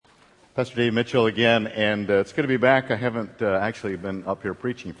Pastor Dave Mitchell again, and it's good to be back. I haven't actually been up here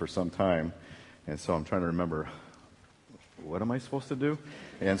preaching for some time, and so I'm trying to remember, what am I supposed to do?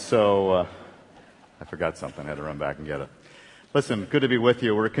 And so I forgot something. I had to run back and get it. Listen, good to be with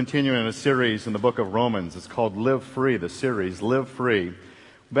you. We're continuing a series in the book of Romans. It's called Live Free, the series, Live Free.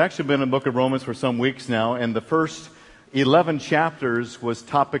 We've actually been in the book of Romans for some weeks now, and the first 11 chapters was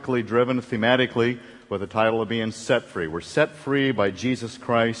topically driven, thematically, with the title of being set free. We're set free by Jesus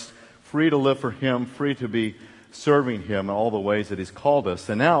Christ, free to live for Him, free to be serving Him in all the ways that He's called us.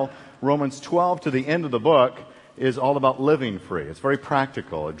 And now, Romans 12 to the end of the book is all about living free. It's very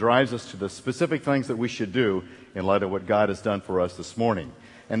practical. It drives us to the specific things that we should do in light of what God has done for us this morning.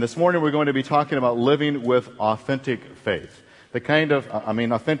 And this morning we're going to be talking about living with authentic faith.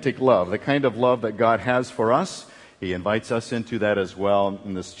 Authentic love. The kind of love that God has for us. He invites us into that as well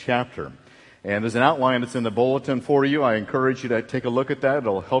in this chapter. And there's an outline that's in the bulletin for you. I encourage you to take a look at that.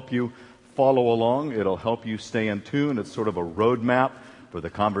 It'll help you follow along. It'll help you stay in tune. It's sort of a roadmap for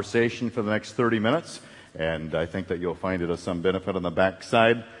the conversation for the next 30 minutes. And I think that you'll find it of some benefit on the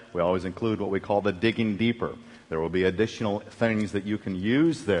backside. We always include what we call the digging deeper. There will be additional things that you can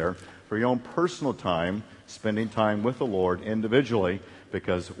use there for your own personal time, spending time with the Lord individually,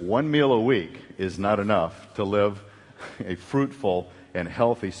 because one meal a week is not enough to live a fruitful and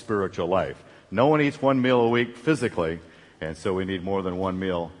healthy spiritual life. No one eats one meal a week physically, and so we need more than one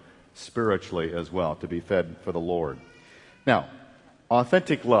meal spiritually as well to be fed for the Lord. Now,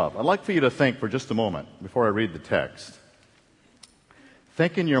 authentic love. I'd like for you to think for just a moment before I read the text.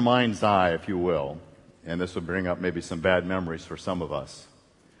 Think in your mind's eye, if you will, and this will bring up maybe some bad memories for some of us.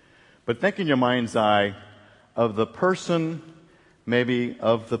 But think in your mind's eye of the person, maybe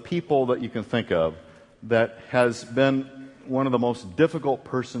of the people that you can think of that has been one of the most difficult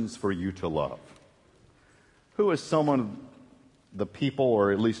persons for you to love. Who is someone, the people,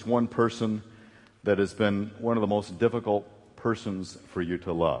 or at least one person that has been one of the most difficult persons for you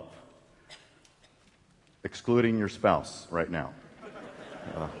to love? Excluding your spouse right now.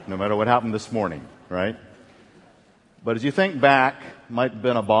 No matter what happened this morning, right? But as you think back, might have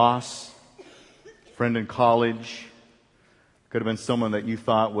been a boss, friend in college, could have been someone that you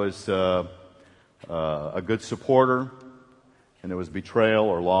thought was a good supporter, and there was betrayal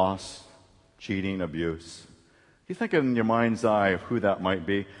or loss, cheating, abuse. You think in your mind's eye of who that might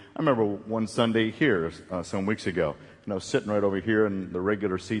be. I remember one Sunday here some weeks ago, and I was sitting right over here in the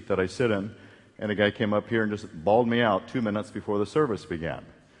regular seat that I sit in, and a guy came up here and just bawled me out 2 minutes before the service began.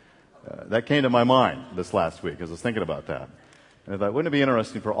 That came to my mind this last week as I was thinking about that. And I thought, wouldn't it be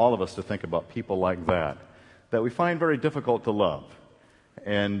interesting for all of us to think about people like that we find very difficult to love.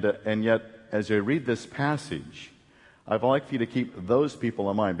 And yet, as I read this passage, I'd like for you to keep those people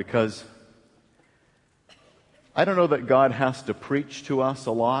in mind, because I don't know that God has to preach to us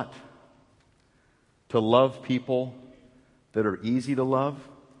a lot to love people that are easy to love.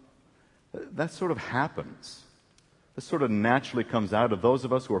 That sort of happens. This sort of naturally comes out of those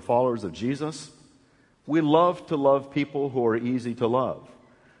of us who are followers of Jesus. We love to love people who are easy to love.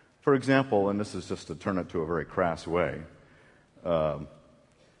 For example, and this is just to turn it to a very crass way, our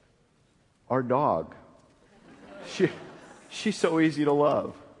dog. She's so easy to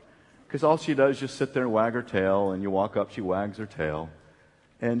love, because all she does is just sit there and wag her tail, and you walk up, she wags her tail,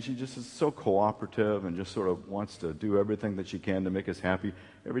 and she just is so cooperative and just sort of wants to do everything that she can to make us happy.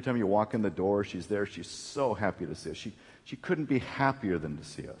 Every time you walk in the door, she's there. She's so happy to see us. She couldn't be happier than to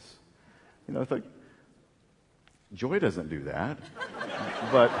see us. You know, it's like, Joy doesn't do that,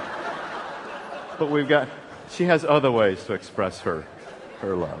 but she has other ways to express her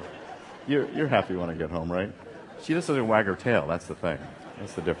love. You're happy when I get home, right? She just doesn't wag her tail. That's the thing.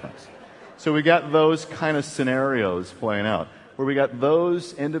 That's the difference. So we got those kind of scenarios playing out, where we got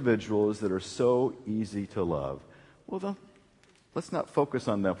those individuals that are so easy to love. Well, let's not focus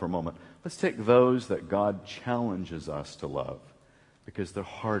on them for a moment. Let's take those that God challenges us to love, because they're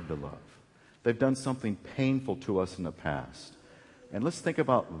hard to love. They've done something painful to us in the past. And let's think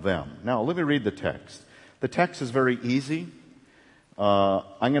about them. Now, let me read the text. The text is very easy.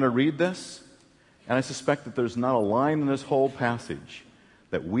 I'm going to read this, and I suspect that there's not a line in this whole passage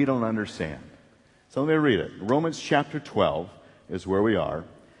that we don't understand. So let me read it. Romans chapter 12 is where we are.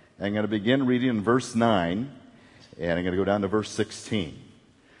 And I'm going to begin reading in verse 9, and I'm going to go down to verse 16.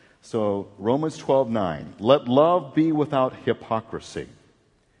 So Romans 12:9. Let love be without hypocrisy.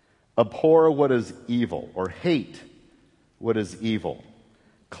 Abhor what is evil, or hate what is evil.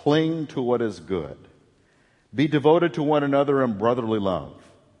 Cling to what is good. Be devoted to one another in brotherly love.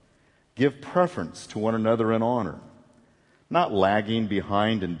 Give preference to one another in honor, not lagging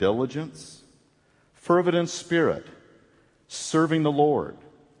behind in diligence, fervent in spirit, serving the Lord.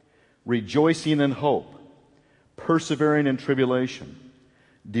 rejoicing in hope, persevering in tribulation,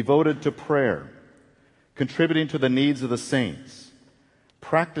 devoted to prayer, contributing to the needs of the saints,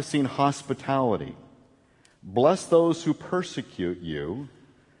 practicing hospitality. Bless those who persecute you.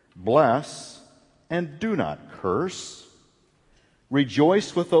 Bless and do not curse.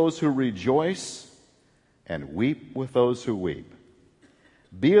 Rejoice with those who rejoice, and weep with those who weep.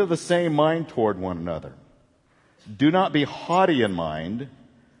 Be of the same mind toward one another. Do not be haughty in mind,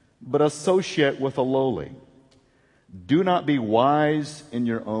 but associate with the lowly. Do not be wise in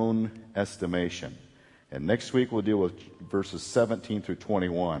your own estimation. And next week we'll deal with verses 17 through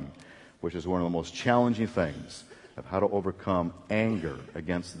 21, which is one of the most challenging things of how to overcome anger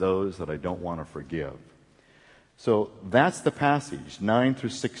against those that I don't want to forgive. So that's the passage, 9 through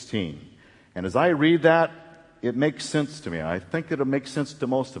 16. And as I read that, it makes sense to me. I think it'll make sense to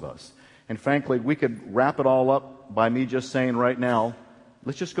most of us. And frankly, we could wrap it all up by me just saying right now,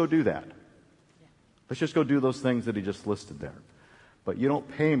 let's just go do that. Let's just go do those things that he just listed there. But you don't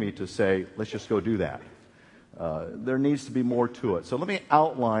pay me to say, let's just go do that. There needs to be more to it. So let me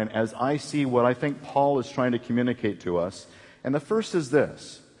outline as I see what I think Paul is trying to communicate to us. And the first is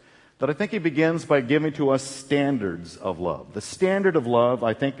this, that I think he begins by giving to us standards of love. The standard of love,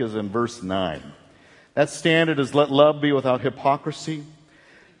 I think, is in verse 9. That standard is let love be without hypocrisy.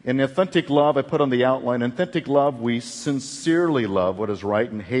 In authentic love, I put on the outline, in authentic love, we sincerely love what is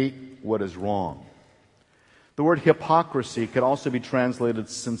right and hate what is wrong. The word hypocrisy could also be translated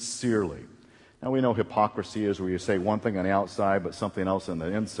sincerely. Now we know hypocrisy is where you say one thing on the outside but something else on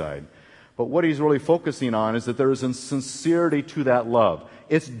the inside. But what he's really focusing on is that there is a sincerity to that love.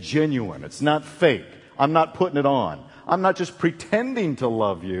 It's genuine. It's not fake. I'm not putting it on. I'm not just pretending to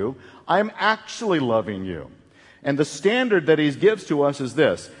love you. I'm actually loving you. And the standard that he gives to us is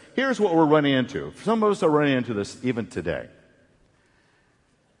this. Here's what we're running into. Some of us are running into this even today.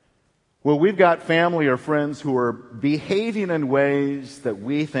 Well, we've got family or friends who are behaving in ways that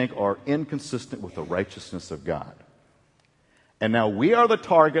we think are inconsistent with the righteousness of God. And now we are the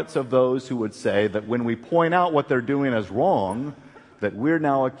targets of those who would say that when we point out what they're doing as wrong, that we're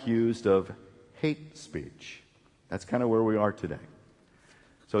now accused of hate speech. That's kind of where we are today.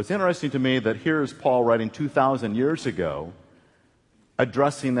 So it's interesting to me that here is Paul writing 2,000 years ago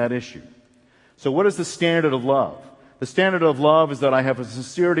addressing that issue. So what is the standard of love? The standard of love is that I have a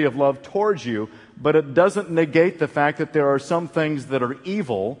sincerity of love towards you, but it doesn't negate the fact that there are some things that are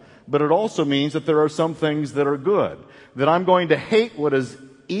evil, but it also means that there are some things that are good. That I'm going to hate what is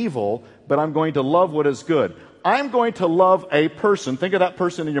evil, but I'm going to love what is good. I'm going to love a person. Think of that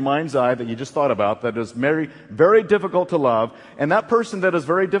person in your mind's eye that you just thought about that is very, very difficult to love. And that person that is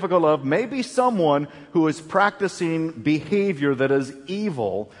very difficult to love may be someone who is practicing behavior that is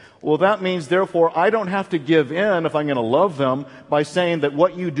evil. Well, that means, therefore, I don't have to give in if I'm going to love them by saying that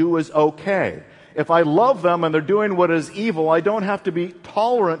what you do is okay. If I love them and they're doing what is evil, I don't have to be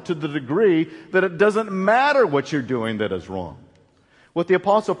tolerant to the degree that it doesn't matter what you're doing that is wrong. What the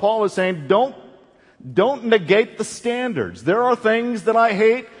Apostle Paul is saying, don't negate the standards. There are things that I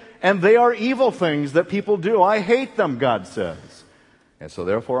hate, and they are evil things that people do. I hate them, God says. And so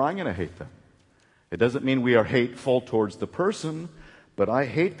therefore I'm going to hate them. It doesn't mean we are hateful towards the person, but I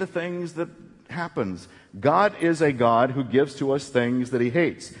hate the things that happens. God is a God who gives to us things that he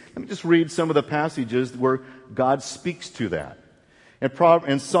hates. Let me just read some of the passages where God speaks to that.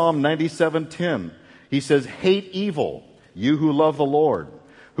 In Psalm 97:10, he says, hate evil, you who love the Lord,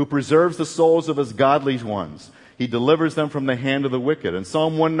 who preserves the souls of his godly ones. He delivers them from the hand of the wicked. In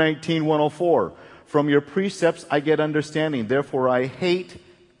Psalm 119:104, from your precepts I get understanding, therefore I hate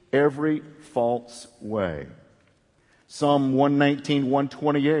every false way. Psalm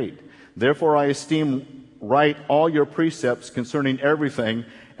 119:128, therefore I esteem right all your precepts concerning everything,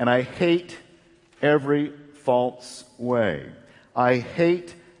 and I hate every false way. I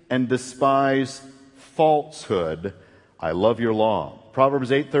hate and despise falsehood. I love your law.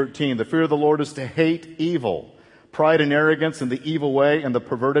 Proverbs 8:13, the fear of the Lord is to hate evil. Pride and arrogance and the evil way and the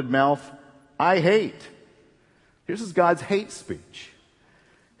perverted mouth, I hate. This is God's hate speech.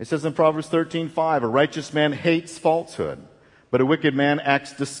 It says in Proverbs 13:5, a righteous man hates falsehood, but a wicked man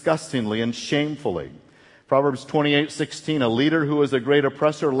acts disgustingly and shamefully. Proverbs 28:16, a leader who is a great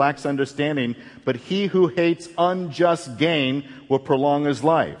oppressor lacks understanding, but he who hates unjust gain will prolong his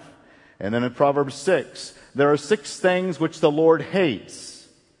life. And then in Proverbs 6, there are 6 things which the Lord hates.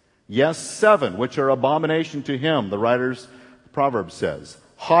 Yes, 7, which are abomination to him, the writer's Proverbs says.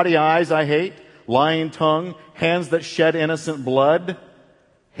 Haughty eyes I hate, lying tongue, hands that shed innocent blood.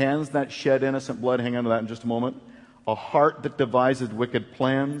 Hands that shed innocent blood, hang on to that in just a moment. A heart that devises wicked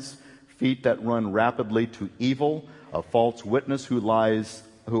plans, feet that run rapidly to evil, a false witness who lies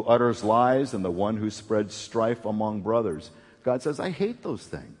who utters lies and the one who spreads strife among brothers. God says, I hate those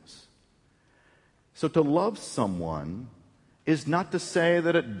things. So to love someone is not to say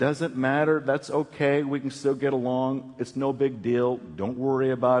that it doesn't matter, that's okay, we can still get along, it's no big deal, don't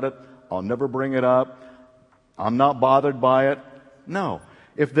worry about it, I'll never bring it up, I'm not bothered by it. No.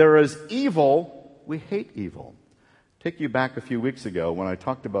 If there is evil, we hate evil. Take you back a few weeks ago when I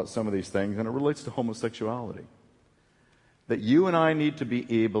talked about some of these things, and it relates to homosexuality. That you and I need to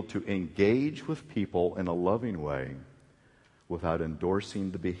be able to engage with people in a loving way without endorsing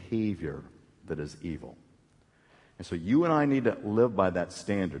the behavior that is evil. And so you and I need to live by that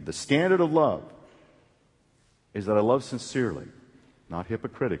standard. The standard of love is that I love sincerely, not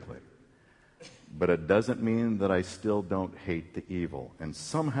hypocritically. But it doesn't mean that I still don't hate the evil. And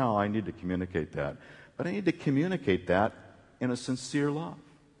somehow I need to communicate that. But I need to communicate that in a sincere love.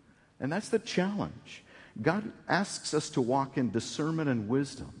 And that's the challenge. God asks us to walk in discernment and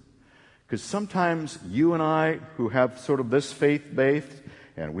wisdom. Because sometimes you and I, who have sort of this faith base,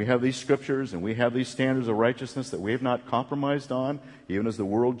 and we have these scriptures and we have these standards of righteousness that we have not compromised on, even as the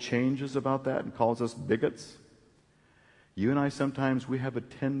world changes about that and calls us bigots. You and I sometimes, we have a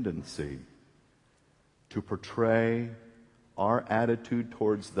tendency to portray our attitude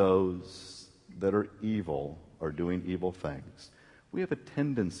towards those that are evil or doing evil things. We have a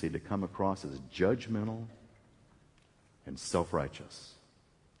tendency to come across as judgmental and self-righteous.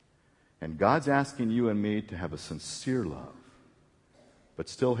 And God's asking you and me to have a sincere love, but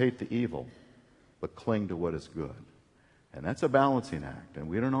still hate the evil, but cling to what is good. And that's a balancing act, and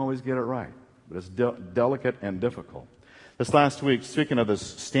we don't always get it right, but it's delicate and difficult. This last week, speaking of the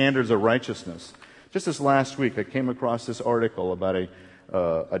standards of righteousness, just this last week I came across this article about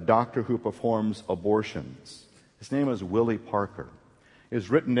a doctor who performs abortions. His name is Willie Parker. It was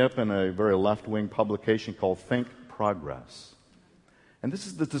written up in a very left-wing publication called Think Progress. And this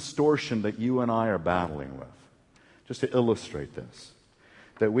is the distortion that you and I are battling with. Just to illustrate this.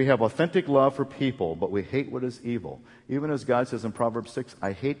 That we have authentic love for people, but we hate what is evil. Even as God says in Proverbs 6,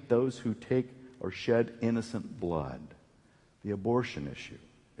 I hate those who take or shed innocent blood. The abortion issue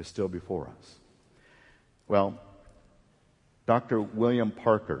is still before us. Well, Dr. William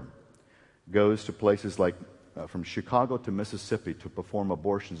Parker goes to places like from Chicago to Mississippi to perform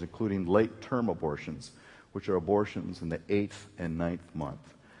abortions, including late-term abortions, which are abortions in the 8th and 9th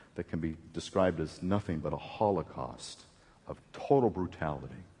month that can be described as nothing but a holocaust of total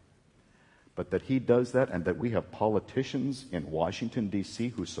brutality. But that he does that, and that we have politicians in Washington, D.C.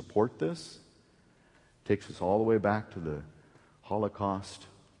 who support this, takes us all the way back to the Holocaust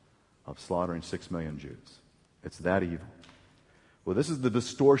of slaughtering 6 million Jews. It's that evil. Well, this is the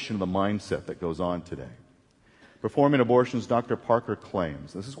distortion of the mindset that goes on today. Performing abortions, Dr. Parker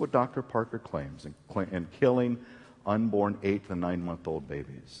claims, this is what Dr. Parker claims, in killing unborn 8 and 9-month-old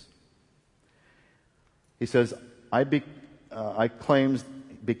babies. He says, I claims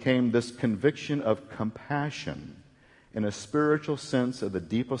became this conviction of compassion in a spiritual sense of the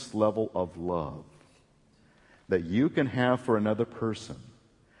deepest level of love that you can have for another person,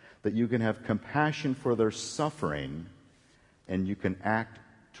 that you can have compassion for their suffering, and you can act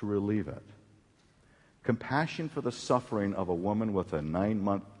to relieve it. Compassion for the suffering of a woman with a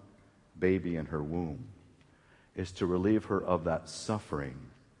 9-month baby in her womb is to relieve her of that suffering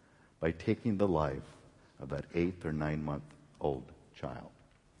by taking the life of that 8 or 9-month-old child.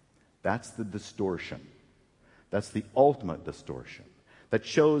 That's the distortion. That's the ultimate distortion that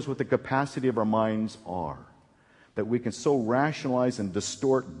shows what the capacity of our minds are, that we can so rationalize and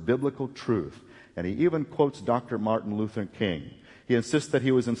distort biblical truth. And he even quotes Dr. Martin Luther King. He insists that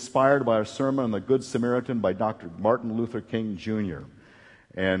he was inspired by a sermon on the Good Samaritan by Dr. Martin Luther King Jr.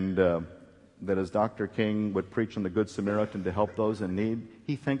 And that as Dr. King would preach on the Good Samaritan to help those in need,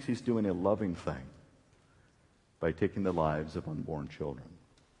 he thinks he's doing a loving thing by taking the lives of unborn children.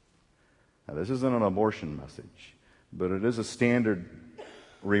 Now, this isn't an abortion message, but it is a standard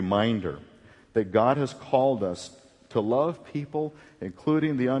reminder that God has called us to love people,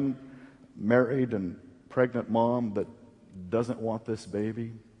 including the unmarried and pregnant mom that doesn't want this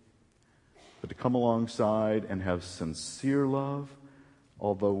baby, but to come alongside and have sincere love.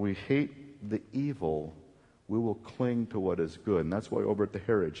 Although we hate the evil, we will cling to what is good. And that's why over at the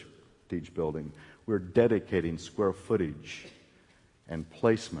Heritage Building, we're dedicating square footage and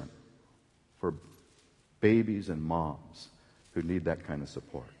placement for babies and moms who need that kind of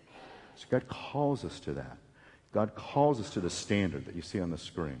support. So God calls us to that. God calls us to the standard that you see on the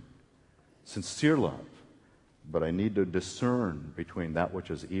screen. Sincere love, but I need to discern between that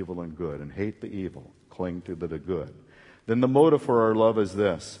which is evil and good and hate the evil, cling to the good. Then the motive for our love is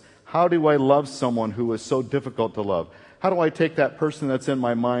this. How do I love someone who is so difficult to love? How do I take that person that's in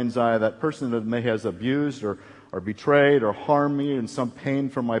my mind's eye, that person that may has abused or betrayed or harmed me in some pain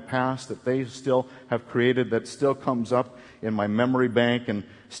from my past that they still have created, that still comes up in my memory bank and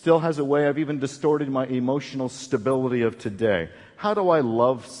still has a way of even distorting my emotional stability of today? How do I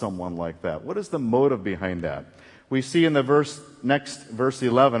love someone like that? What is the motive behind that? We see in the verse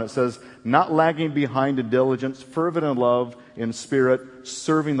 11, it says, not lagging behind in diligence, fervent in love, in spirit,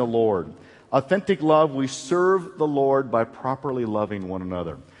 serving the Lord. Authentic love, we serve the Lord by properly loving one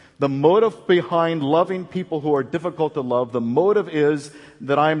another. The motive behind loving people who are difficult to love, the motive is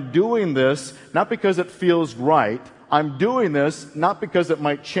that I'm doing this not because it feels right. I'm doing this not because it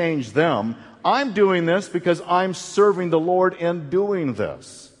might change them. I'm doing this because I'm serving the Lord in doing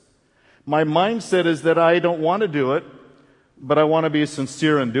this. My mindset is that I don't want to do it, but I want to be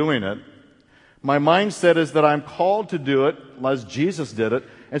sincere in doing it. My mindset is that I'm called to do it, as Jesus did it,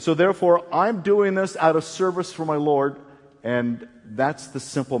 and so therefore I'm doing this out of service for my Lord, and that's the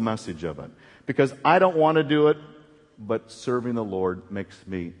simple message of it. Because I don't want to do it, but serving the Lord makes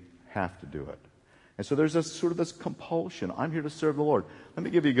me have to do it. And so there's this compulsion. I'm here to serve the Lord. Let me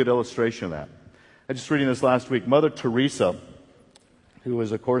give you a good illustration of that. I was just reading this last week. Mother Teresa, who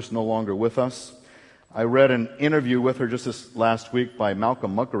is, of course, no longer with us. I read an interview with her just this last week by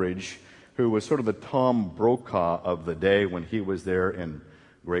Malcolm Muggeridge, who was sort of the Tom Brokaw of the day when he was there in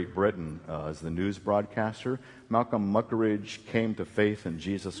Great Britain as the news broadcaster. Malcolm Muggeridge came to faith in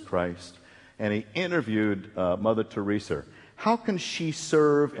Jesus Christ, and he interviewed Mother Teresa. How can she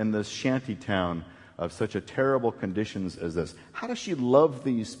serve in this shanty town of such a terrible conditions as this? How does she love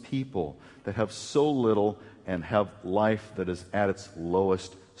these people that have so little and have life that is at its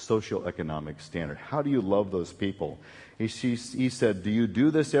lowest socioeconomic standard? How do you love those people? He said, do you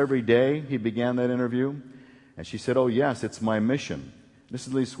do this every day? He began that interview. And she said, oh yes, it's my mission.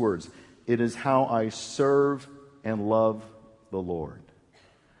 Listen to these words. It is how I serve and love the Lord.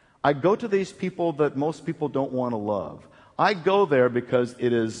 I go to these people that most people don't want to love. I go there because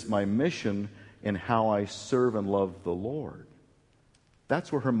it is my mission in how I serve and love the Lord.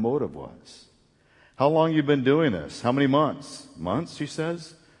 That's where her motive was. How long you been doing this? How many months? Months, she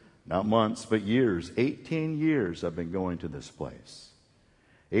says? Not months, but years. 18 years I've been going to this place.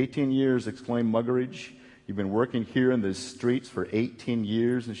 18 years, exclaimed Muggeridge. You've been working here in the streets for 18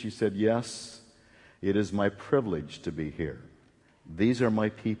 years? And she said, yes, it is my privilege to be here. These are my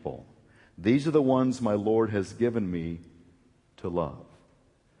people. These are the ones my Lord has given me to love.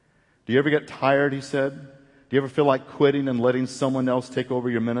 Do you ever get tired, he said? Do you ever feel like quitting and letting someone else take over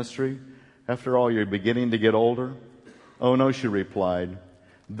your ministry? After all, you're beginning to get older. Oh no, she replied.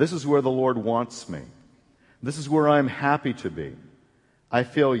 This is where the Lord wants me. This is where I'm happy to be. I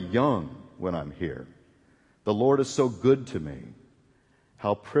feel young when I'm here. The Lord is so good to me.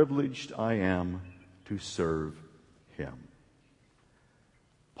 How privileged I am to serve Him.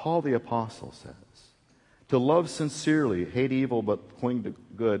 Paul the Apostle says, to love sincerely, hate evil, but cling to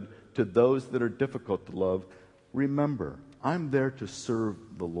good, to those that are difficult to love, remember, I'm there to serve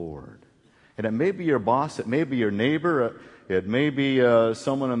the Lord. And it may be your boss, it may be your neighbor, it may be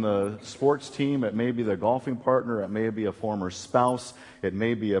someone on the sports team, it may be the golfing partner, it may be a former spouse, it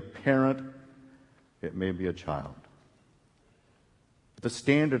may be a parent, it may be a child. The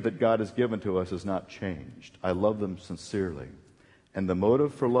standard that God has given to us has not changed. I love them sincerely. And the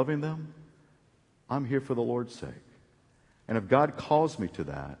motive for loving them? I'm here for the Lord's sake. And if God calls me to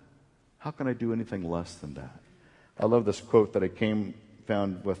that, how can I do anything less than that? I love this quote that I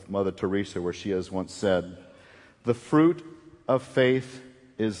found with Mother Teresa, where she has once said, the fruit of faith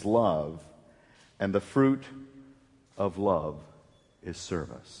is love, and the fruit of love is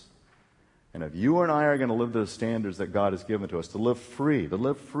service. And if you and I are going to live to the standards that God has given to us, to live free, to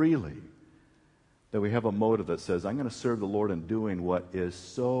live freely, that we have a motive that says, I'm going to serve the Lord in doing what is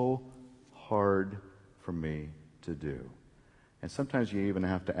so hard for me to do. And sometimes you even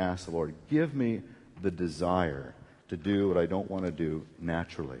have to ask the Lord, give me the desire to do what I don't want to do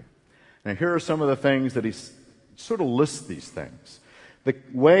naturally. And here are some of the things that he sort of lists these things. The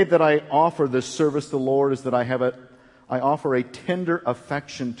way that I offer this service to the Lord is that I offer a tender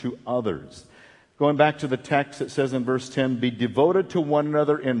affection to others. Going back to the text, it says in verse 10, be devoted to one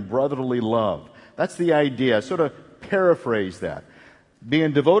another in brotherly love. That's the idea. I sort of paraphrase that.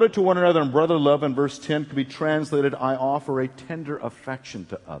 Being devoted to one another in brotherly love in verse 10 can be translated, I offer a tender affection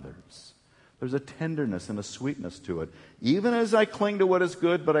to others. There's a tenderness and a sweetness to it. Even as I cling to what is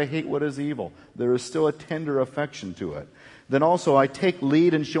good, but I hate what is evil, there is still a tender affection to it. Then also, I take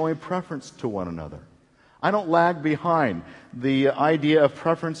lead in showing preference to one another. I don't lag behind. The idea of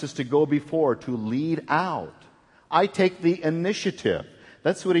preference is to go before, to lead out. I take the initiative.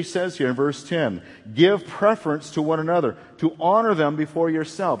 That's what he says here in verse 10. Give preference to one another, to honor them before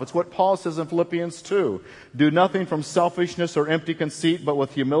yourself. It's what Paul says in Philippians 2. Do nothing from selfishness or empty conceit, but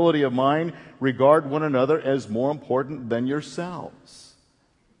with humility of mind, regard one another as more important than yourselves.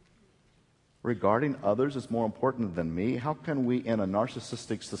 Regarding others as more important than me? How can we in a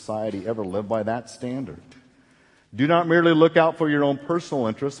narcissistic society ever live by that standard? Do not merely look out for your own personal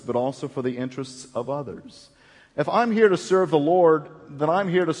interests, but also for the interests of others. If I'm here to serve the Lord, then I'm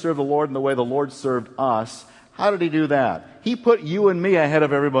here to serve the Lord in the way the Lord served us. How did he do that? He put you and me ahead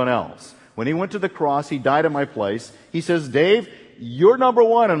of everyone else. When he went to the cross, he died in my place. He says, Dave, you're number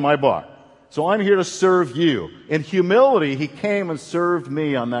one in my book. So I'm here to serve you. In humility, he came and served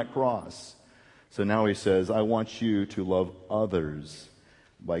me on that cross. So now he says, I want you to love others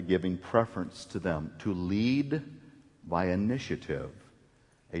by giving preference to them, to lead by initiative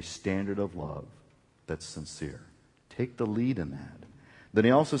a standard of love that's sincere. Take the lead in that. Then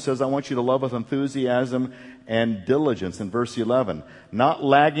he also says, I want you to love with enthusiasm and diligence in verse 11. Not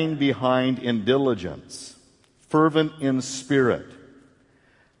lagging behind in diligence, fervent in spirit.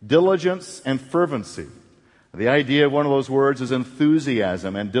 Diligence and fervency. The idea of one of those words is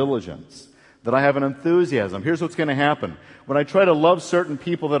enthusiasm and diligence. That I have an enthusiasm. Here's what's going to happen. When I try to love certain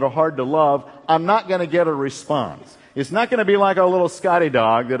people that are hard to love, I'm not going to get a response. It's not going to be like our little Scotty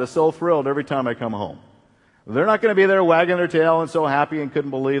dog that is so thrilled every time I come home. They're not going to be there wagging their tail and so happy and couldn't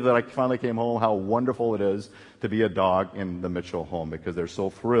believe that I finally came home, how wonderful it is to be a dog in the Mitchell home, because they're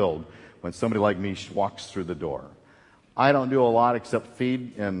so thrilled when somebody like me walks through the door. I don't do a lot except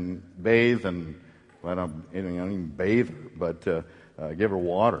feed and bathe, and well, I don't even bathe her, but give her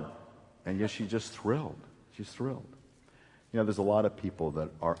water. And yet she's just thrilled. She's thrilled. You know, there's a lot of people that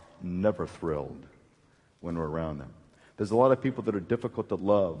are never thrilled when we're around them. There's a lot of people that are difficult to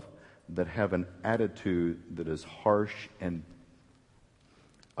love, that have an attitude that is harsh and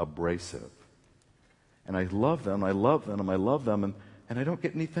abrasive. And I love them, and I don't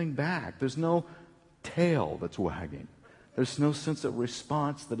get anything back. There's no tail that's wagging. There's no sense of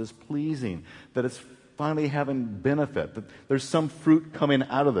response that is pleasing, that is finally having benefit, that there's some fruit coming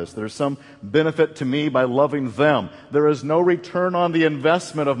out of this. There's some benefit to me by loving them. There is no return on the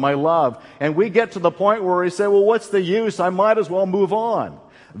investment of my love. And we get to the point where we say, well, what's the use? I might as well move on.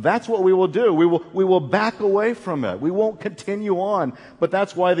 That's what we will do. We will back away from it. We won't continue on. But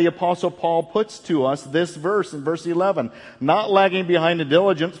that's why the Apostle Paul puts to us this verse in verse 11. Not lagging behind in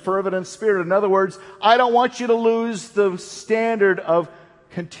diligence, fervent in spirit. In other words, I don't want you to lose the standard of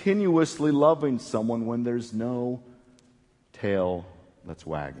continuously loving someone when there's no tail that's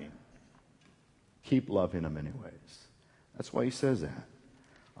wagging. Keep loving them anyways. That's why he says that.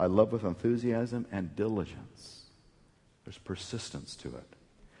 I love with enthusiasm and diligence. There's persistence to it.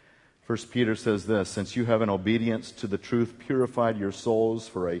 1 Peter says this, since you have in obedience to the truth purified your souls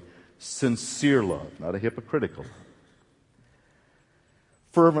for a sincere love, not a hypocritical love.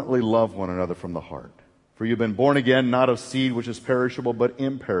 Fervently love one another from the heart. For you've been born again, not of seed which is perishable, but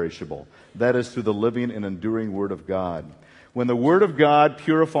imperishable. That is through the living and enduring Word of God. When the Word of God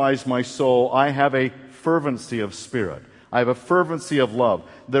purifies my soul, I have a fervency of spirit. I have a fervency of love.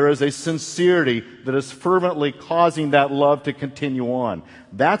 There is a sincerity that is fervently causing that love to continue on.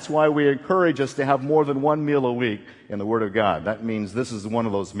 That's why we encourage us to have more than one meal a week in the Word of God. That means this is one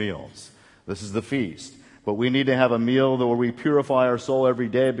of those meals. This is the feast. But we need to have a meal where we purify our soul every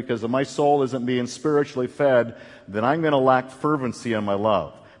day, because if my soul isn't being spiritually fed, then I'm going to lack fervency in my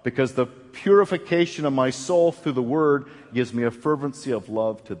love. Because the purification of my soul through the Word gives me a fervency of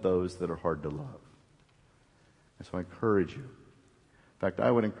love to those that are hard to love. And so I encourage you. In fact, I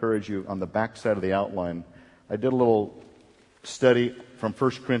would encourage you on the back side of the outline. I did a little study from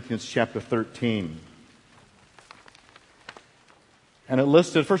 1 Corinthians chapter 13. And it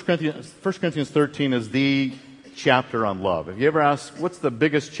listed 1 Corinthians 13 as the chapter on love. If you ever ask, what's the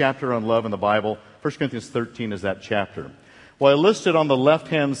biggest chapter on love in the Bible? 1 Corinthians 13 is that chapter. Well, I listed on the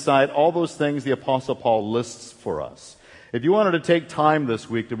left-hand side all those things the Apostle Paul lists for us. If you wanted to take time this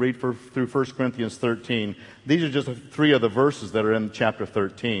week to read through 1 Corinthians 13, these are just three of the verses that are in chapter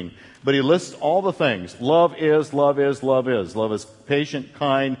 13. But he lists all the things. Love is, love is, love is. Love is patient,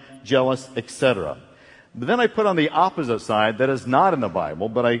 kind, jealous, etc. But then I put on the opposite side, that is not in the Bible,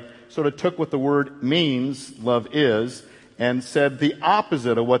 but I sort of took what the word means, love is, and said the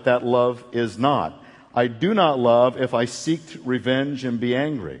opposite of what that love is not. I do not love if I seek revenge and be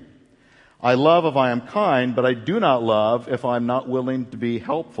angry. I love if I am kind, but I do not love if I am not willing to be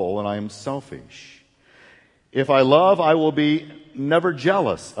helpful and I am selfish. If I love, I will be never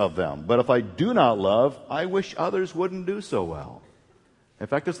jealous of them. But if I do not love, I wish others wouldn't do so well. In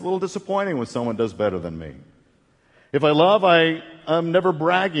fact, it's a little disappointing when someone does better than me. If I love, I am never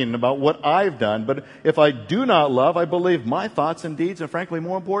bragging about what I've done. But if I do not love, I believe my thoughts and deeds are frankly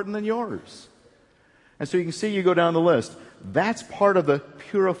more important than yours. And so you can see, you go down the list. That's part of the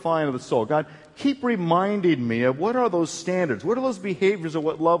purifying of the soul. God, keep reminding me of what are those standards? What are those behaviors of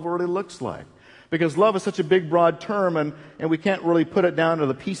what love really looks like? Because love is such a big, broad term, and we can't really put it down to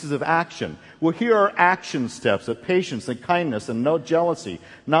the pieces of action. Well, here are action steps of patience and kindness and no jealousy,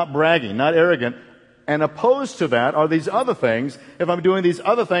 not bragging, not arrogant. And opposed to that are these other things. If I'm doing these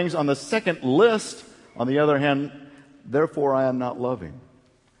other things on the second list, on the other hand, therefore I am not loving.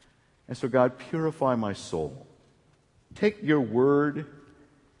 And so God, purify my soul. Take your word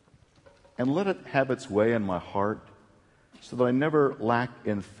and let it have its way in my heart so that I never lack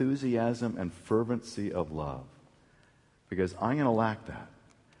enthusiasm and fervency of love. Because I'm going to lack that.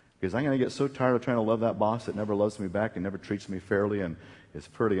 Because I'm going to get so tired of trying to love that boss that never loves me back and never treats me fairly and is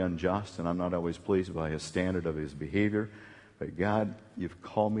pretty unjust, and I'm not always pleased by his standard of his behavior. But God, you've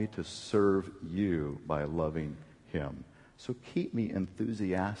called me to serve you by loving him. So keep me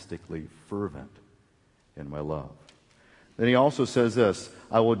enthusiastically fervent in my love. Then he also says this,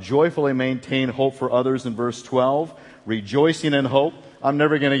 I will joyfully maintain hope for others in verse 12, rejoicing in hope. I'm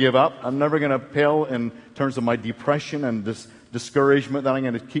never going to give up. I'm never going to pale in terms of my depression and discouragement, that I'm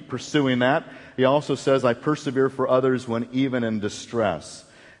going to keep pursuing that. He also says, I persevere for others when even in distress.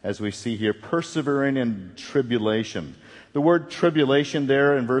 As we see here, persevering in tribulation. The word tribulation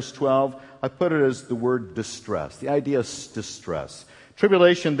there in verse 12, I put it as the word distress. The idea is distress.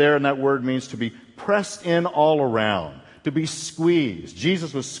 Tribulation there in that word means to be pressed in all around, to be squeezed.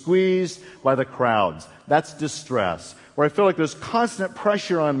 Jesus was squeezed by the crowds. That's distress. Where I feel like there's constant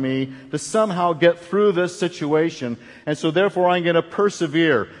pressure on me to somehow get through this situation. And so therefore I'm going to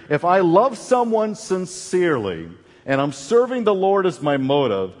persevere. If I love someone sincerely and I'm serving the Lord as my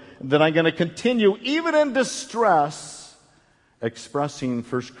motive, then I'm going to continue, even in distress, expressing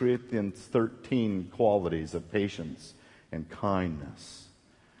 1 Corinthians 13 qualities of patience and kindness,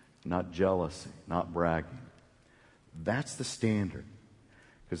 not jealousy, not bragging. That's the standard.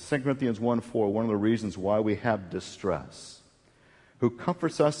 Because 2 Corinthians 1:4, one of the reasons why we have distress, who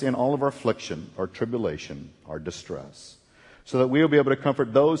comforts us in all of our affliction, our tribulation, our distress, so that we will be able to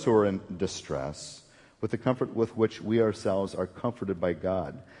comfort those who are in distress with the comfort with which we ourselves are comforted by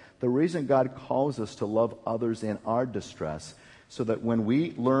God. The reason God calls us to love others in our distress, so that when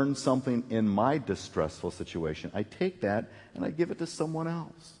we learn something in my distressful situation, I take that and I give it to someone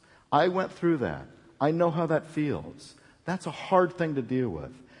else. I went through that. I know how that feels. That's a hard thing to deal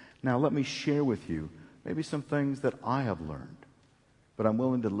with. Now, let me share with you maybe some things that I have learned. But I'm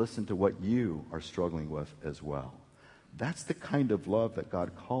willing to listen to what you are struggling with as well. That's the kind of love that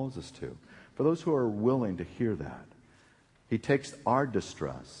God calls us to. For those who are willing to hear that, he takes our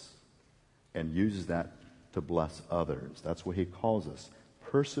distress and uses that to bless others. That's what he calls us,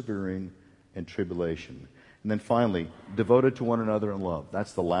 persevering in tribulation. And then finally, devoted to one another in love.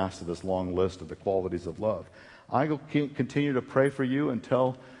 That's the last of this long list of the qualities of love. I will continue to pray for you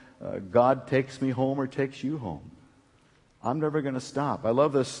until God takes me home or takes you home. I'm never going to stop. I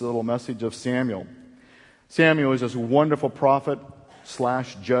love this little message of Samuel. Samuel is this wonderful prophet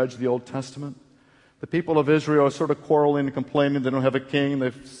 / judge of the Old Testament. The people of Israel are sort of quarreling and complaining they don't have a king.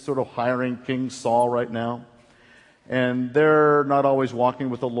 They're sort of hiring King Saul right now. And they're not always walking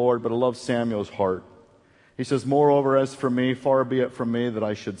with the Lord, but I love Samuel's heart. He says, moreover, as for me, far be it from me that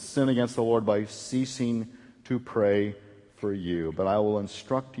I should sin against the Lord by ceasing to pray for you, but I will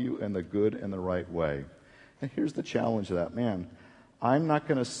instruct you in the good and the right way. And here's the challenge of that, man. I'm not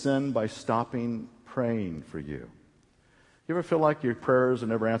going to sin by stopping praying for you. You ever feel like your prayers are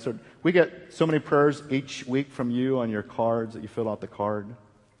never answered? We get so many prayers each week from you on your cards that you fill out the card.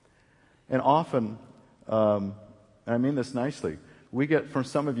 And often, and I mean this nicely, we get from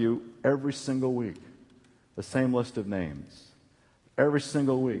some of you every single week the same list of names. Every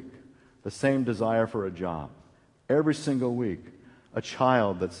single week, the same desire for a job. Every single week, a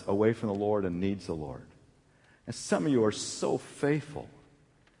child that's away from the Lord and needs the Lord. And some of you are so faithful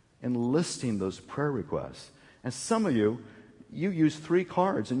in listing those prayer requests. And some of you, you use 3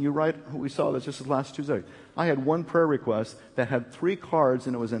 cards and you write, we saw this just last Tuesday. I had one prayer request that had 3 cards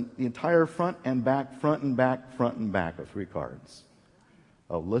and it was in the entire front and back, front and back, front and back of 3 cards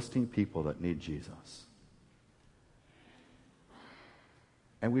of listing people that need Jesus.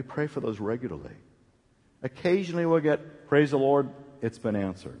 And we pray for those regularly. Occasionally we'll get, praise the Lord, it's been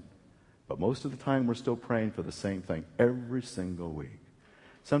answered. But most of the time we're still praying for the same thing every single week.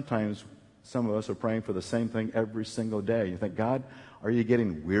 Sometimes some of us are praying for the same thing every single day. You think, God, are you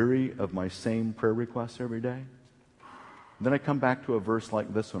getting weary of my same prayer requests every day? And then I come back to a verse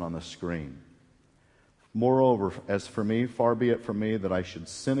like this one on the screen. Moreover, as for me, far be it from me that I should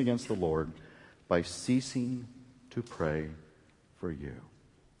sin against the Lord by ceasing to pray for you.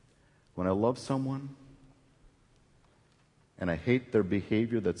 When I love someone and I hate their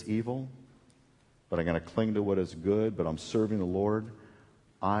behavior that's evil, but I'm going to cling to what is good, but I'm serving the Lord,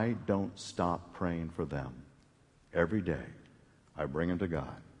 I don't stop praying for them. Every day, I bring them to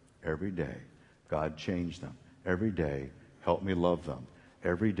God. Every day, God change them. Every day, help me love them.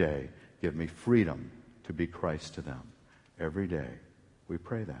 Every day, give me freedom to be Christ to them. Every day, we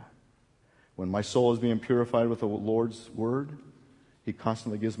pray that. When my soul is being purified with the Lord's word, He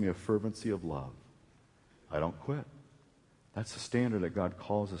constantly gives me a fervency of love. I don't quit. That's the standard that God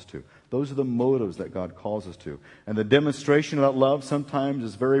calls us to. Those are the motives that God calls us to. And the demonstration of that love sometimes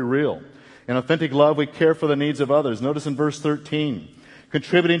is very real. In authentic love, we care for the needs of others. Notice in verse 13,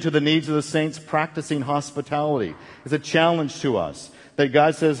 contributing to the needs of the saints, practicing hospitality. It's a challenge to us that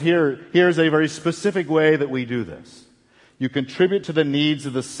God says here's a very specific way that we do this. You contribute to the needs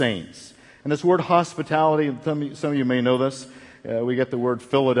of the saints. And this word hospitality, some of you may know this. We get the word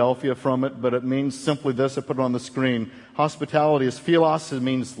Philadelphia from it, but it means simply this. I put it on the screen. Hospitality is philos, it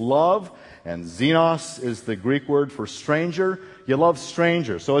means love, and xenos is the Greek word for stranger. You love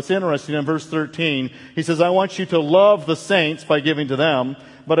strangers. So it's interesting in verse 13, he says, I want you to love the saints by giving to them,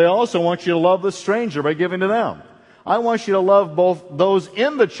 but I also want you to love the stranger by giving to them. I want you to love both those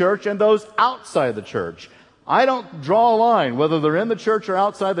in the church and those outside the church. I don't draw a line whether they're in the church or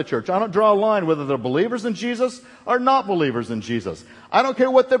outside the church. I don't draw a line whether they're believers in Jesus or not believers in Jesus. I don't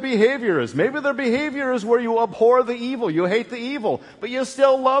care what their behavior is. Maybe their behavior is where you abhor the evil, you hate the evil, but you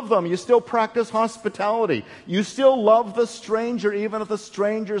still love them. You still practice hospitality. You still love the stranger, even if the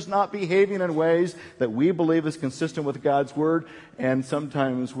stranger's not behaving in ways that we believe is consistent with God's word, and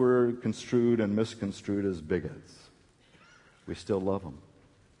sometimes we're construed and misconstrued as bigots. We still love them.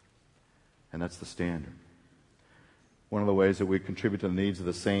 And that's the standard. One of the ways that we contribute to the needs of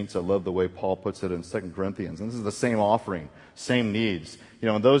the saints, I love the way Paul puts it in 2 Corinthians. And this is the same offering, same needs. You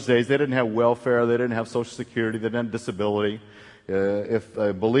know, in those days, they didn't have welfare, they didn't have Social Security, they didn't have disability. If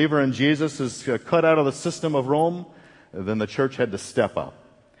a believer in Jesus is cut out of the system of Rome, then the church had to step up.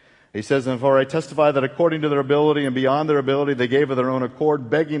 He says, and for I testify that according to their ability and beyond their ability, they gave of their own accord,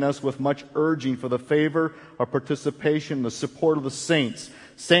 begging us with much urging for the favor or participation, the support of the saints.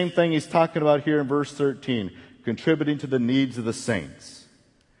 Same thing he's talking about here in verse 13. Contributing to the needs of the saints.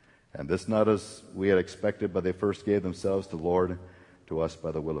 And this not as we had expected, but they first gave themselves to the Lord, to us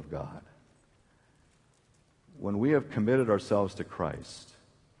by the will of God. When we have committed ourselves to Christ,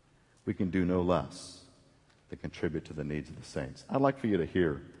 we can do no less than contribute to the needs of the saints. I'd like for you to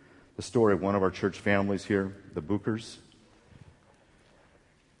hear the story of one of our church families here, the Bookers.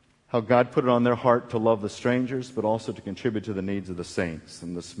 How God put it on their heart to love the strangers, but also to contribute to the needs of the saints.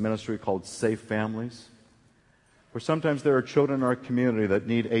 In this ministry called Safe Families, where sometimes there are children in our community that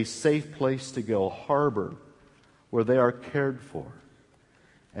need a safe place to go, harbor, where they are cared for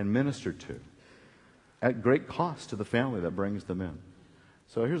and ministered to at great cost to the family that brings them in.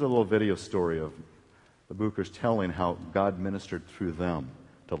 So here's a little video story of the Bookers telling how God ministered through them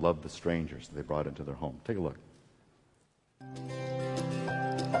to love the strangers that they brought into their home. Take a look.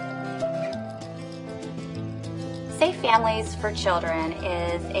 Safe Families for Children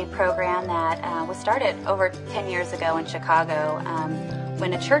is a program that was started over 10 years ago in Chicago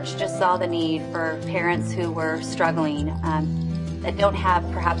when a church just saw the need for parents who were struggling, that don't have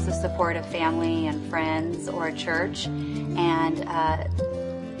perhaps the support of family and friends or a church. And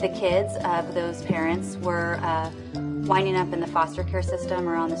the kids of those parents were winding up in the foster care system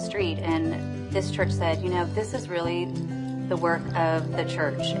or on the street. And this church said, you know, this is really the work of the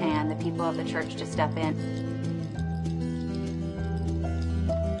church and the people of the church to step in.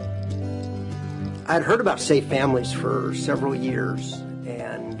 I'd heard about Safe Families for several years,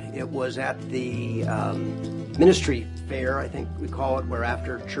 and it was at the ministry fair, I think we call it, where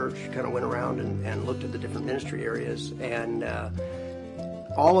after church kind of went around and looked at the different ministry areas. And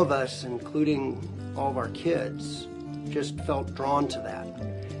all of us, including all of our kids, just felt drawn to that.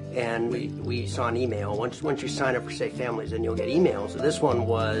 And we saw an email. Once you sign up for Safe Families, then you'll get emails. This one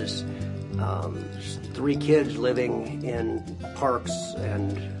was 3 kids living in parks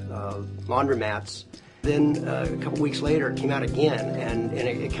and laundromats. Then a couple weeks later, it came out again, and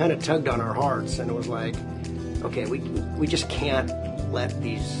it kind of tugged on our hearts, and it was like, okay, we just can't let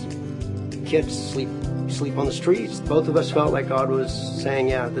these kids sleep on the streets. Both of us felt like God was saying,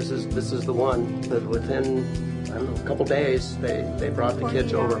 yeah, this is the one. But within, I don't know, a couple days, they brought the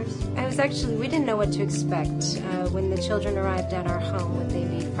kids over. We didn't know what to expect when the children arrived at our home. Would they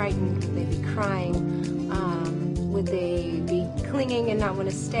be frightened? Would they be crying? would they be clinging and not want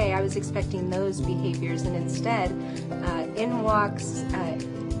to stay? I was expecting those behaviors, and instead, in walks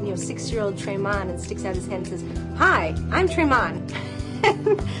 6-year-old Tremont and sticks out his hand and says, "Hi, I'm Tremont."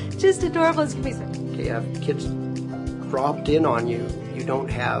 Just adorable as can be. You have kids dropped in on you. You don't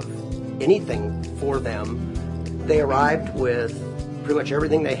have anything for them. They arrived with pretty much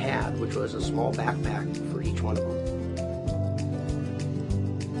everything they had, which was a small backpack for each one of them.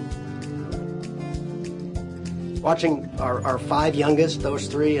 Watching our 5 youngest, those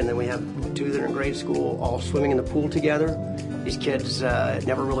 3, and then we have 2 that are in grade school, all swimming in the pool together. These kids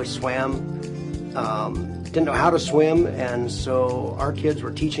never really swam, didn't know how to swim, and so our kids were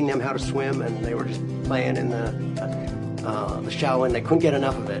teaching them how to swim, and they were just playing in the shallow end. They couldn't get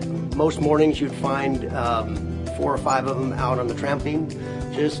enough of it. Most mornings you'd find 4 or 5 of them out on the trampoline,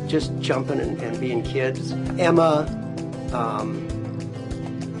 just jumping and being kids. Emma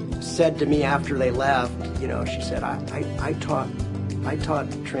said to me after they left, she said, I taught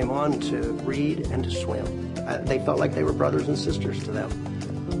Tremont to read and to swim. They felt like they were brothers and sisters to them.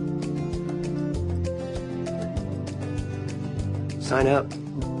 Sign up.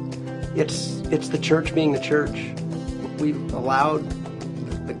 It's the church being the church. We've allowed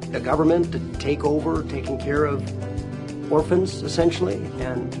the government to take over, taking care of orphans, essentially,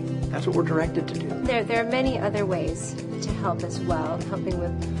 and that's what we're directed to do. There are many other ways to help as well, helping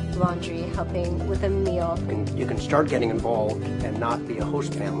with laundry, helping with a meal. And you can start getting involved and not be a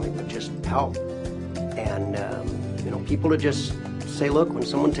host family, but just help. And, people to just say, look, when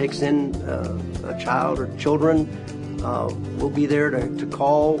someone takes in a child or children, we'll be there to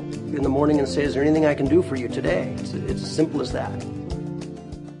call in the morning and say, is there anything I can do for you today? It's as simple as that.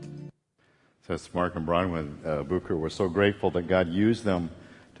 Says Mark and Bronwyn Bucher were so grateful that God used them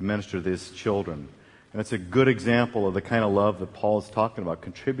to minister to these children. And it's a good example of the kind of love that Paul is talking about,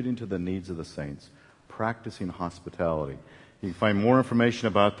 contributing to the needs of the saints, practicing hospitality. You can find more information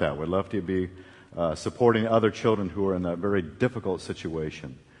about that. We'd love to be supporting other children who are in that very difficult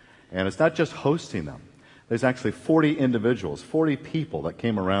situation. And it's not just hosting them. There's actually 40 individuals, 40 people that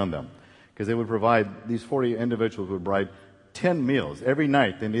came around them, because these 40 individuals would provide 10 meals. Every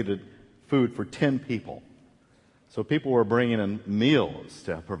night they needed food for 10 people. So people were bringing in meals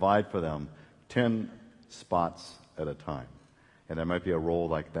to provide for them 10 spots at a time. And there might be a role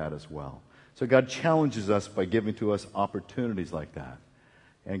like that as well. So God challenges us by giving to us opportunities like that.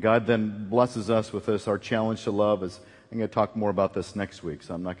 And God then blesses us with this. Our challenge to love is, I'm going to talk more about this next week,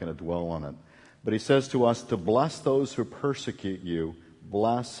 so I'm not going to dwell on it. But he says to us to bless those who persecute you,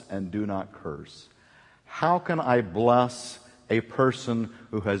 bless and do not curse. How can I bless a person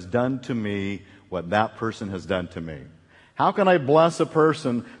who has done to me what that person has done to me? How can I bless a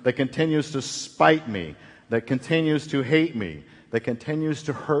person that continues to spite me, that continues to hate me, that continues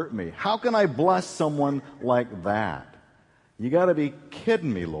to hurt me? How can I bless someone like that? You got to be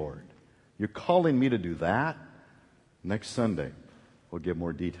kidding me, Lord. You're calling me to do that? Next Sunday, we'll give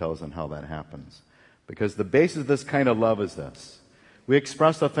more details on how that happens. Because the basis of this kind of love is this. We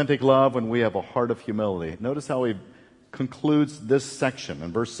express authentic love when we have a heart of humility. Notice how he concludes this section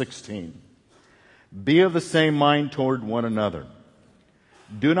in verse 16. Be of the same mind toward one another.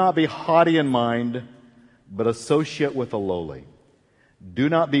 Do not be haughty in mind, but associate with the lowly. Do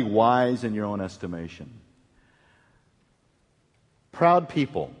not be wise in your own estimation. Proud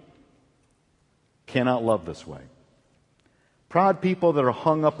people cannot love this way. Proud people that are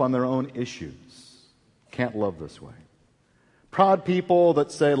hung up on their own issues can't love this way. Proud people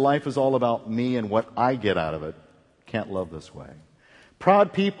that say life is all about me and what I get out of it can't love this way.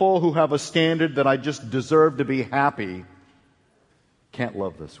 Proud people who have a standard that I just deserve to be happy can't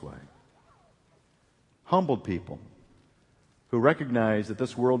love this way. Humbled people who recognize that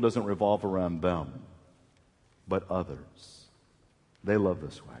this world doesn't revolve around them, but others. They love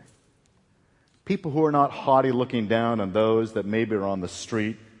this way. People who are not haughty, looking down on those that maybe are on the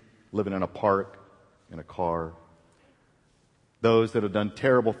street, living in a park, in a car. Those that have done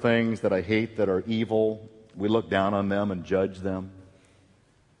terrible things that I hate, that are evil, we look down on them and judge them.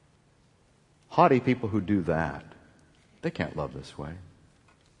 Haughty people who do that, they can't love this way.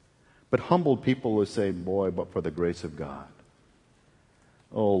 But humbled people who say, boy, but for the grace of God.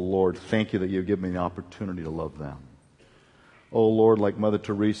 Oh, Lord, thank you that you give me the opportunity to love them. Oh, Lord, like Mother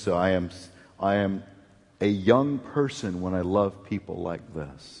Teresa, I am a young person when I love people like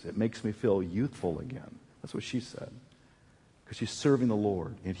this. It makes me feel youthful again. That's what she said. Because she's serving the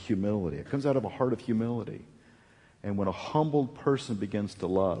Lord in humility. It comes out of a heart of humility. And when a humbled person begins to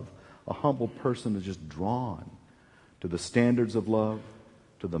love, a humbled person is just drawn to the standards of love,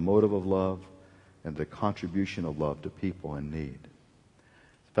 to the motive of love, and the contribution of love to people in need.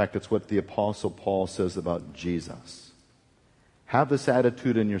 In fact, it's what the Apostle Paul says about Jesus. Have this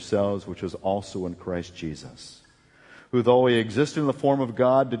attitude in yourselves, which was also in Christ Jesus, who, though he existed in the form of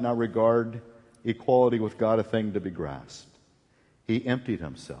God, did not regard equality with God a thing to be grasped. He emptied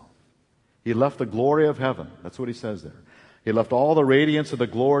himself. He left the glory of heaven. That's what he says there. He left all the radiance of the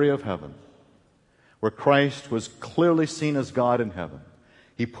glory of heaven, where Christ was clearly seen as God in heaven.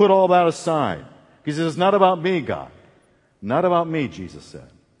 He put all that aside. He says, it's not about me, God. Not about me, Jesus said.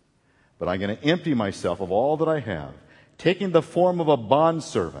 But I'm going to empty myself of all that I have, taking the form of a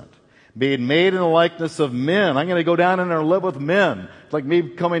bondservant, being made in the likeness of men. I'm going to go down in there and live with men. It's like me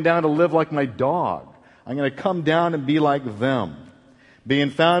coming down to live like my dog. I'm going to come down and be like them.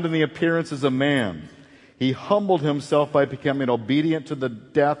 Being found in the appearance as a man, he humbled himself by becoming obedient to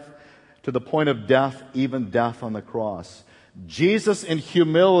the point of death, even death on the cross. Jesus in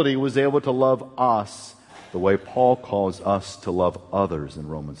humility was able to love us the way Paul calls us to love others in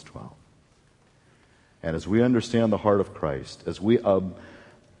Romans 12. And as we understand the heart of Christ, as we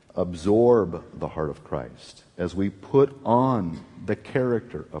absorb the heart of Christ, as we put on the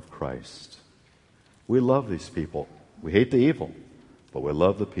character of Christ, we love these people. We hate the evil, but we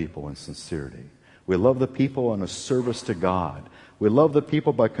love the people in sincerity. We love the people in a service to God. We love the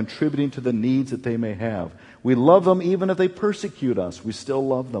people by contributing to the needs that they may have. We love them even if they persecute us. We still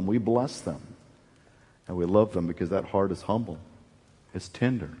love them. We bless them. And we love them because that heart is humble. It's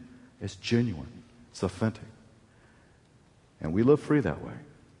tender. It's genuine. It's authentic. And we live free that way.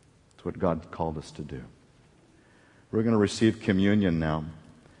 It's what God called us to do. We're going to receive communion now.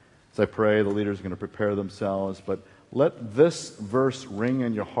 As I pray, the leaders are going to prepare themselves. But let this verse ring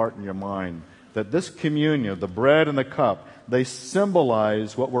in your heart and your mind, that this communion, the bread and the cup, they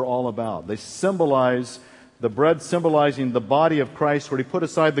symbolize what we're all about. They symbolize, the bread symbolizing the body of Christ, where he put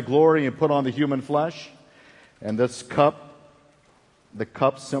aside the glory and put on the human flesh. And this cup, the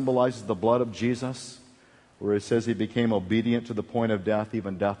cup symbolizes the blood of Jesus, where it says he became obedient to the point of death,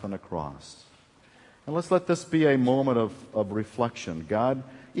 even death on a cross. And let's let this be a moment of reflection. God,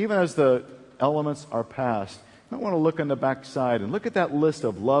 even as the elements are passed, I want to look on the backside and look at that list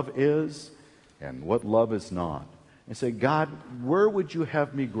of love is and what love is not. And say, God, where would you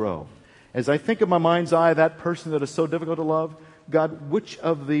have me grow? As I think in my mind's eye, that person that is so difficult to love, God, which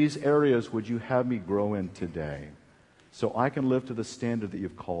of these areas would you have me grow in today so I can live to the standard that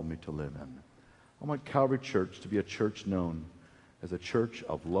you've called me to live in? I want Calvary Church to be a church known as a church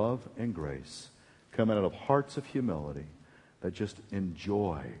of love and grace, coming out of hearts of humility that just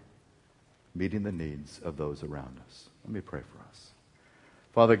enjoy meeting the needs of those around us. Let me pray for us.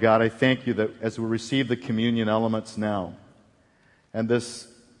 Father God, I thank you that as we receive the communion elements now, and this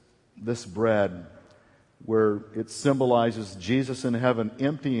bread, where it symbolizes Jesus in heaven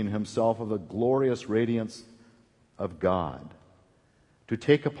emptying himself of the glorious radiance of God to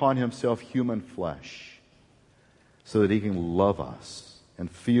take upon himself human flesh so that he can love us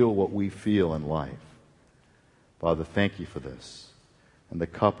and feel what we feel in life. Father, thank you for this. And the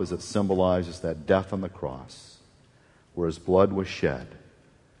cup as it symbolizes that death on the cross, where his blood was shed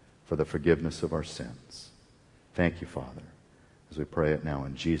for the forgiveness of our sins. Thank you, Father, as we pray it now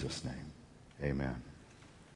in Jesus' name. Amen.